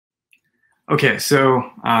Okay, so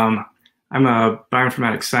I'm a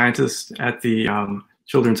bioinformatics scientist at the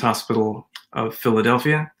Children's Hospital of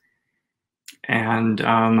Philadelphia, and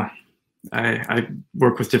I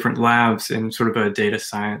work with different labs in sort of a data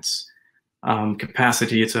science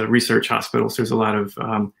capacity. It's a research hospital, so there's a lot of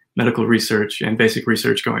medical research and basic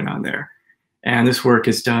research going on there. And this work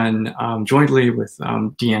is done jointly with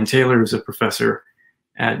Deanne Taylor, who's a professor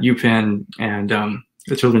at UPenn and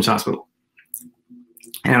the Children's Hospital.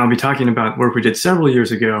 And I'll be talking about work we did several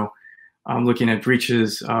years ago, looking at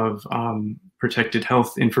breaches of protected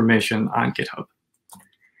health information on GitHub.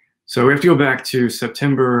 So we have to go back to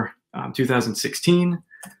September 2016,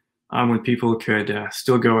 when people could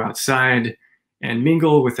still go outside and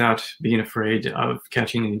mingle without being afraid of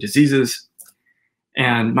catching any diseases.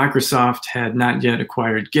 And Microsoft had not yet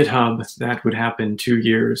acquired GitHub. That would happen 2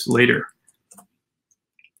 years later.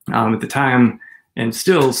 At the time, and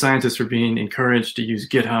still, scientists are being encouraged to use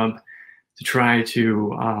GitHub to try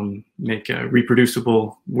to make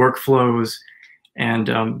reproducible workflows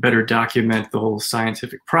and better document the whole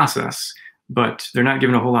scientific process. But they're not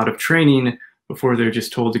given a whole lot of training before they're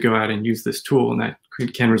just told to go out and use this tool, and that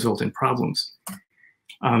can result in problems.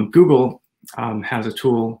 Google has a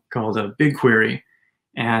tool called BigQuery,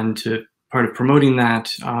 and part of promoting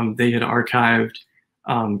that, they had archived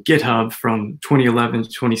GitHub from 2011 to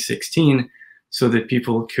 2016 so that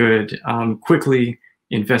people could quickly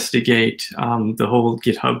investigate the whole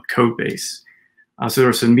GitHub code base. So there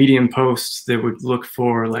were some Medium posts that would look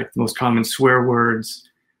for like the most common swear words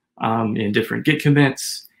in different Git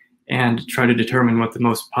commits and try to determine what the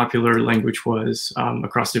most popular language was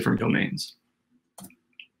across different domains.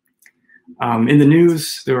 In the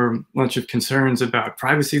news, there were a bunch of concerns about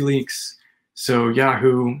privacy leaks. So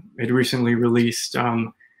Yahoo had recently released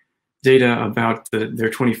data about their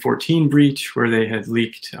 2014 breach, where they had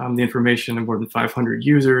leaked the information of more than 500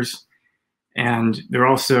 users. And there are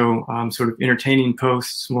also sort of entertaining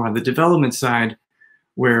posts more on the development side,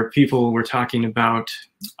 where people were talking about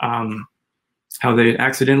how they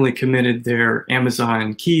accidentally committed their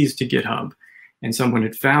Amazon keys to GitHub. And someone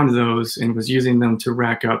had found those and was using them to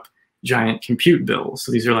rack up giant compute bills.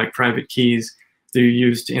 So these are like private keys that you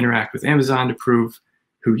use to interact with Amazon to prove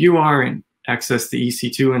who you are and access the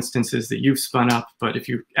EC2 instances that you've spun up. But if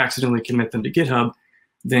you accidentally commit them to GitHub,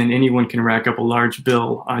 then anyone can rack up a large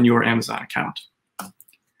bill on your Amazon account.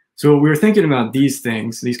 So we were thinking about these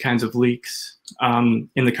things, these kinds of leaks, in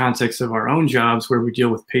the context of our own jobs, where we deal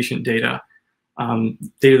with patient data,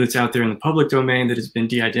 data that's out there in the public domain that has been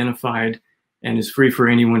de-identified and is free for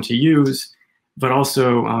anyone to use, but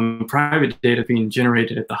also private data being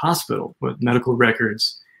generated at the hospital with medical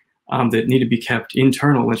records that need to be kept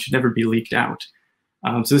internal and should never be leaked out.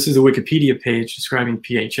 So this is a Wikipedia page describing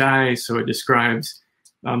PHI. So it describes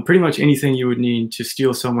pretty much anything you would need to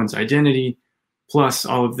steal someone's identity, plus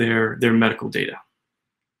all of their medical data.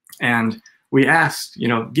 And we asked,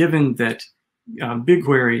 given that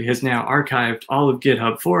BigQuery has now archived all of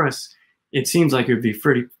GitHub for us, it seems like it would be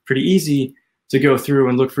pretty easy to go through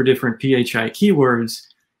and look for different PHI keywords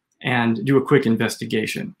and do a quick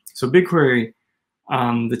investigation. So BigQuery,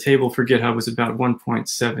 the table for GitHub was about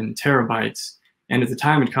 1.7 terabytes. And at the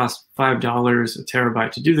time, it cost $5 a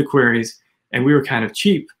terabyte to do the queries, and we were kind of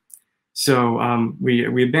cheap. So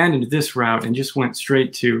we abandoned this route and just went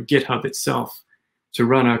straight to GitHub itself to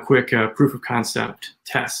run a quick proof of concept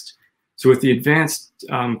test. So with the advanced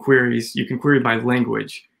queries, you can query by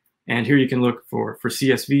language. And here you can look for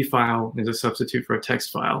CSV file as a substitute for a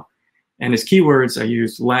text file. And as keywords, I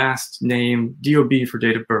used last, name, DOB for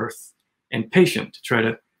date of birth, and patient to try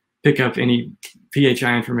to pick up any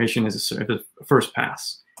PHI information as a first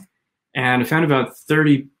pass. And I found about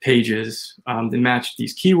 30 pages that matched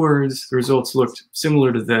these keywords. The results looked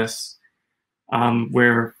similar to this,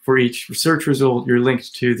 where for each search result, you're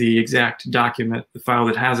linked to the exact document, the file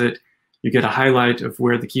that has it. You get a highlight of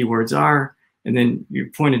where the keywords are, and then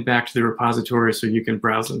you're pointed back to the repository so you can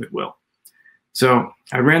browse them at will. So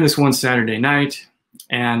I ran this one Saturday night,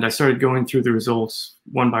 and I started going through the results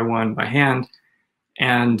one by one by hand.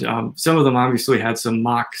 And some of them obviously had some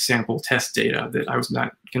mock sample test data that I was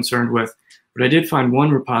not concerned with. But I did find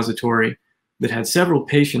one repository that had several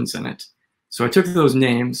patients in it. So I took those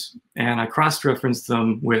names and I cross-referenced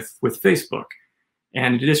them with Facebook.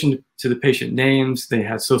 And in addition to the patient names, they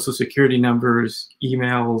had social security numbers,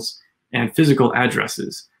 emails, and physical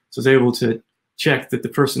addresses. So I was able to check that the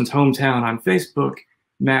person's hometown on Facebook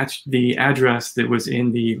matched the address that was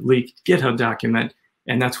in the leaked GitHub document.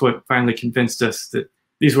 And that's what finally convinced us that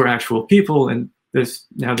these were actual people, and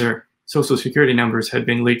now their social security numbers had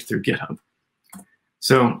been leaked through GitHub.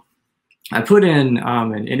 So I put in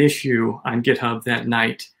an issue on GitHub that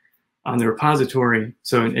night on the repository.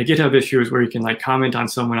 So a GitHub issue is where you can like comment on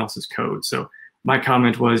someone else's code. So my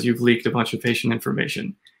comment was, you've leaked a bunch of patient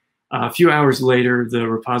information. A few hours later, the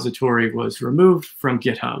repository was removed from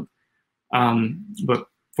GitHub. But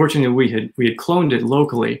fortunately, we had cloned it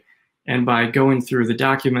locally, and by going through the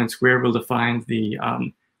documents, we were able to find the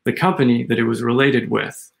company that it was related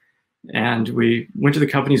with. And we went to the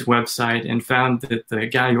company's website and found that the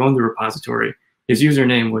guy who owned the repository, his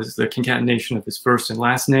username was the concatenation of his first and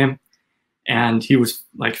last name. And he was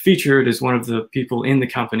like featured as one of the people in the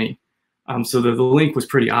company. So the link was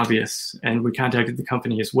pretty obvious. And we contacted the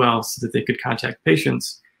company as well so that they could contact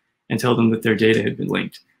patients and tell them that their data had been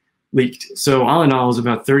leaked. So all in all, it was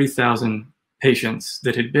about 30,000 patients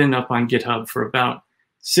that had been up on GitHub for about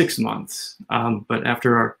 6 months. But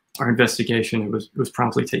after our investigation, it was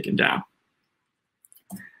promptly taken down.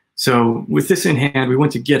 So with this in hand, we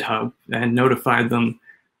went to GitHub and notified them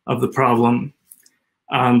of the problem.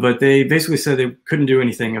 But they basically said they couldn't do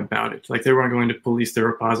anything about it. Like, they weren't going to police their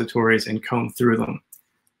repositories and comb through them.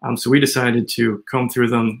 So we decided to comb through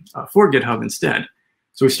them for GitHub instead.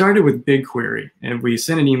 So we started with BigQuery, and we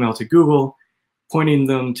sent an email to Google pointing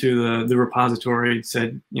them to the repository.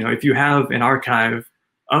 Said, if you have an archive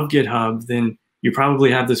of GitHub, then you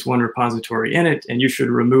probably have this one repository in it, and you should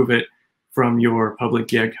remove it from your public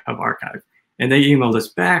GitHub archive. And they emailed us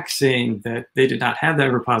back saying that they did not have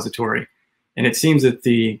that repository. And it seems that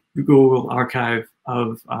the Google archive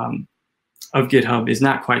of GitHub is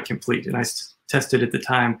not quite complete. And I tested at the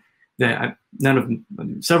time that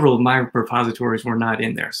several of my repositories were not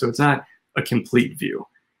in there. So it's not a complete view.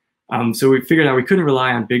 So we figured out we couldn't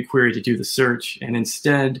rely on BigQuery to do the search, and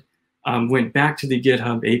instead went back to the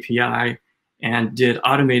GitHub API and did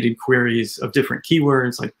automated queries of different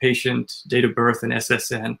keywords like patient, date of birth, and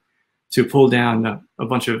SSN to pull down a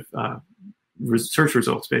bunch of search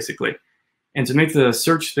results, basically. And to make the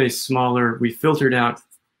search space smaller, we filtered out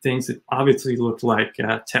things that obviously looked like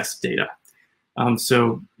test data.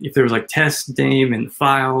 So if there was like test name in the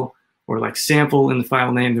file or like sample in the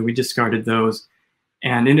file name, then we discarded those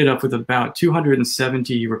and ended up with about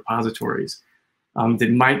 270 repositories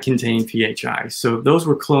that might contain PHI. So those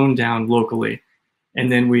were cloned down locally.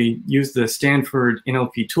 And then we used the Stanford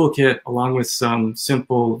NLP toolkit along with some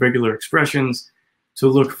simple regular expressions to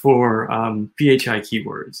look for PHI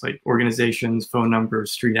keywords like organizations, phone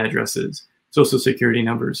numbers, street addresses, social security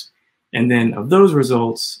numbers. And then of those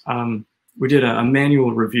results, we did a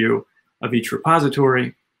manual review of each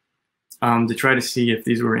repository to try to see if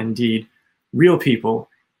these were indeed real people,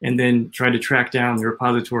 and then try to track down the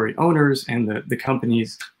repository owners and the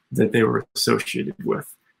companies that they were associated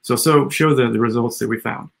with. So show the results that we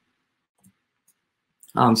found.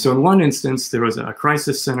 So in one instance, there was a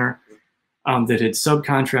crisis center that had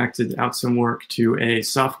subcontracted out some work to a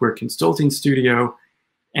software consulting studio,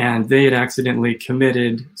 and they had accidentally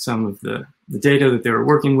committed some of the data that they were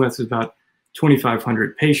working with, about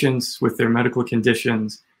 2,500 patients with their medical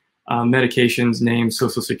conditions, medications, names,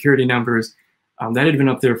 social security numbers. That had been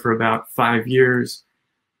up there for about 5 years.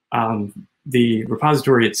 The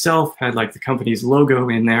repository itself had like the company's logo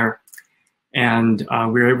in there, and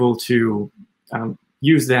we were able to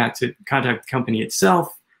use that to contact the company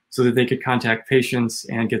itself so that they could contact patients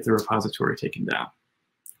and get the repository taken down.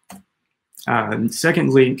 The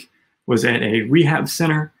second leak was at a rehab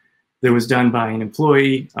center that was done by an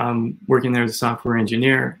employee working there as a software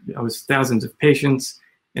engineer. It was thousands of patients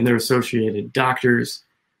and their associated doctors.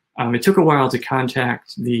 It took a while to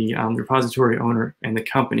contact the repository owner and the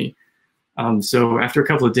company. So after a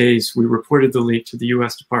couple of days, we reported the leak to the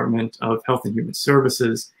US Department of Health and Human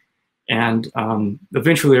Services, and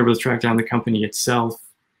eventually able to track down the company itself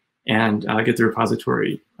and get the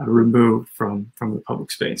repository removed from the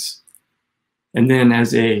public space. And then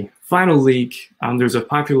as a final leak, there's a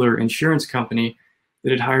popular insurance company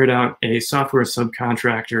that had hired out a software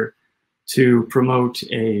subcontractor to promote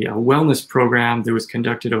a wellness program that was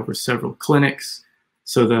conducted over several clinics.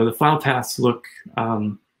 So the file paths look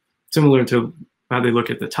similar to how they look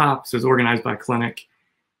at the top. So it's organized by clinic.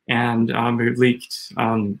 And it leaked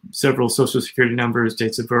several social security numbers,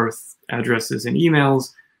 dates of birth, addresses, and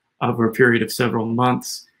emails over a period of several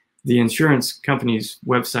months. The insurance company's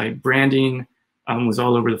website branding was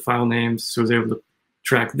all over the file names, so I was able to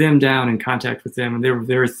track them down and contact with them, and they were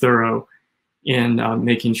very thorough in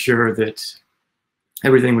making sure that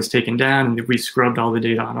everything was taken down and that we scrubbed all the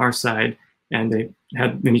data on our side, and they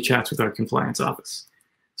had many chats with our compliance office.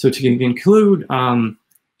 So to conclude,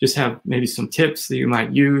 just have maybe some tips that you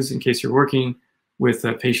might use in case you're working with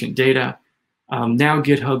patient data. Now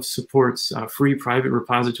GitHub supports free private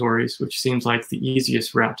repositories, which seems like the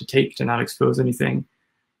easiest route to take to not expose anything.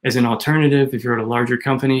 As an alternative, if you're at a larger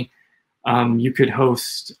company, You could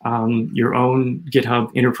host your own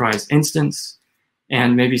GitHub enterprise instance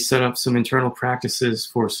and maybe set up some internal practices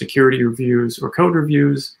for security reviews or code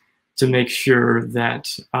reviews to make sure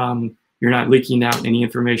that you're not leaking out any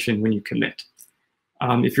information when you commit.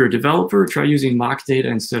 If you're a developer, try using mock data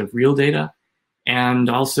instead of real data. And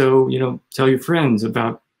also, tell your friends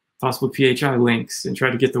about possible PHI links and try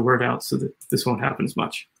to get the word out so that this won't happen as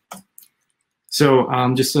much.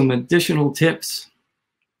 So just some additional tips.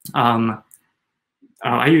 I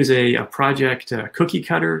use a project cookie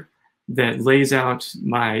cutter that lays out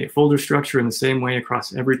my folder structure in the same way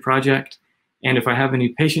across every project. And if I have any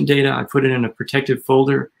patient data, I put it in a protected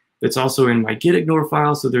folder that's also in my gitignore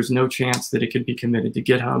file, so there's no chance that it could be committed to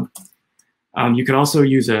GitHub. You could also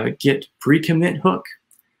use a git pre-commit hook,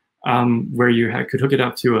 where you could hook it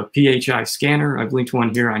up to a PHI scanner. I've linked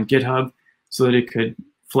one here on GitHub so that it could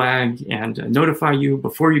flag and notify you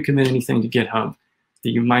before you commit anything to GitHub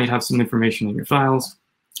that you might have some information in your files.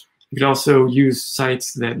 You could also use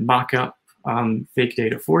sites that mock up fake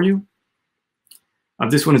data for you.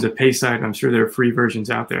 This one is a pay site. I'm sure there are free versions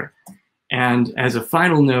out there. And as a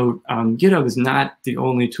final note, GitHub is not the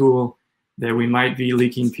only tool that we might be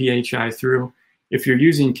leaking PHI through. If you're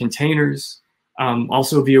using containers,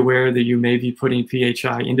 also be aware that you may be putting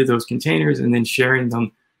PHI into those containers and then sharing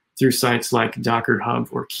them through sites like Docker Hub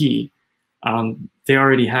or Key. They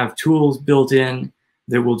already have tools built in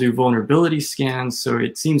that will do vulnerability scans, so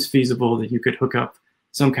it seems feasible that you could hook up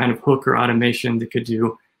some kind of hook or automation that could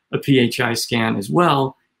do a PHI scan as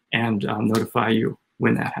well and notify you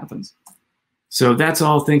when that happens. So that's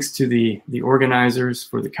all thanks to the organizers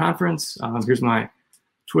for the conference. Here's my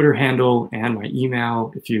Twitter handle and my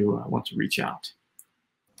email if you want to reach out.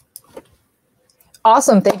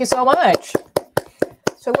 Awesome, thank you so much.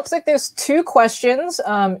 So it looks like there's 2 questions.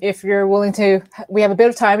 If you're willing to, we have a bit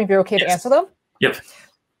of time if you're okay to answer them. Yep.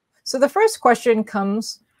 So the first question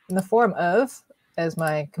comes in the form of, as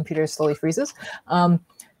my computer slowly freezes.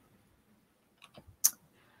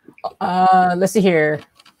 Let's see here.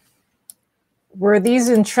 Were these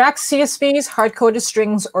in track CSVs, hard-coded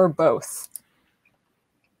strings, or both?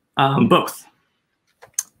 Both.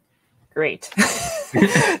 Great.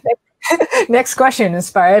 Next question,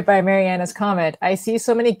 inspired by Mariana's comment. I see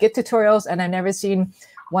so many Git tutorials, and I've never seen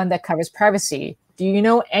one that covers privacy. Do you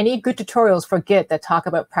know any good tutorials for Git that talk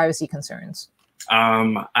about privacy concerns?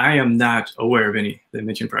 I am not aware of any that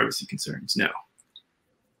mention privacy concerns, no.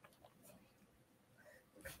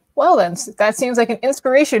 Well, then, that seems like an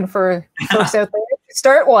inspiration for folks out there to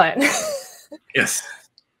start one. Yes.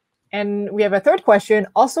 And we have a third question.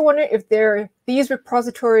 Also wonder if these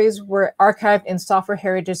repositories were archived in Software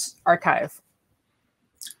Heritage Archive.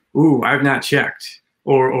 Ooh, I've not checked.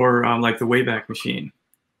 Or like the Wayback Machine.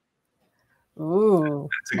 Ooh.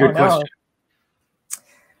 That's a good question.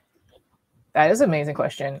 That is an amazing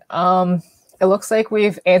question. It looks like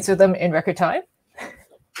we've answered them in record time.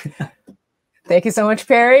 Thank you so much,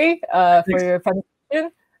 Perry, for your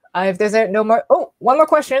presentation. If there's no more, one more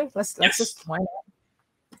question. Let's just wind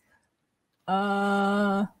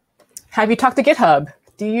up. Have you talked to GitHub?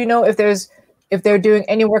 Do you know if they're doing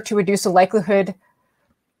any work to reduce the likelihood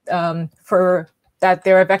for that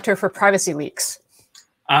they're a vector for privacy leaks?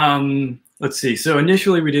 Let's see. So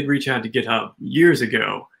initially, we did reach out to GitHub years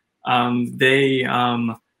ago. They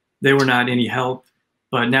were not any help.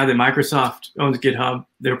 But now that Microsoft owns GitHub,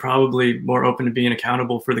 they're probably more open to being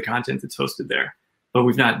accountable for the content that's hosted there. But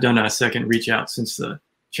we've not done a second reach out since the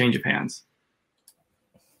change of hands.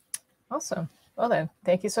 Awesome. Well then,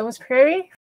 thank you so much, Perry.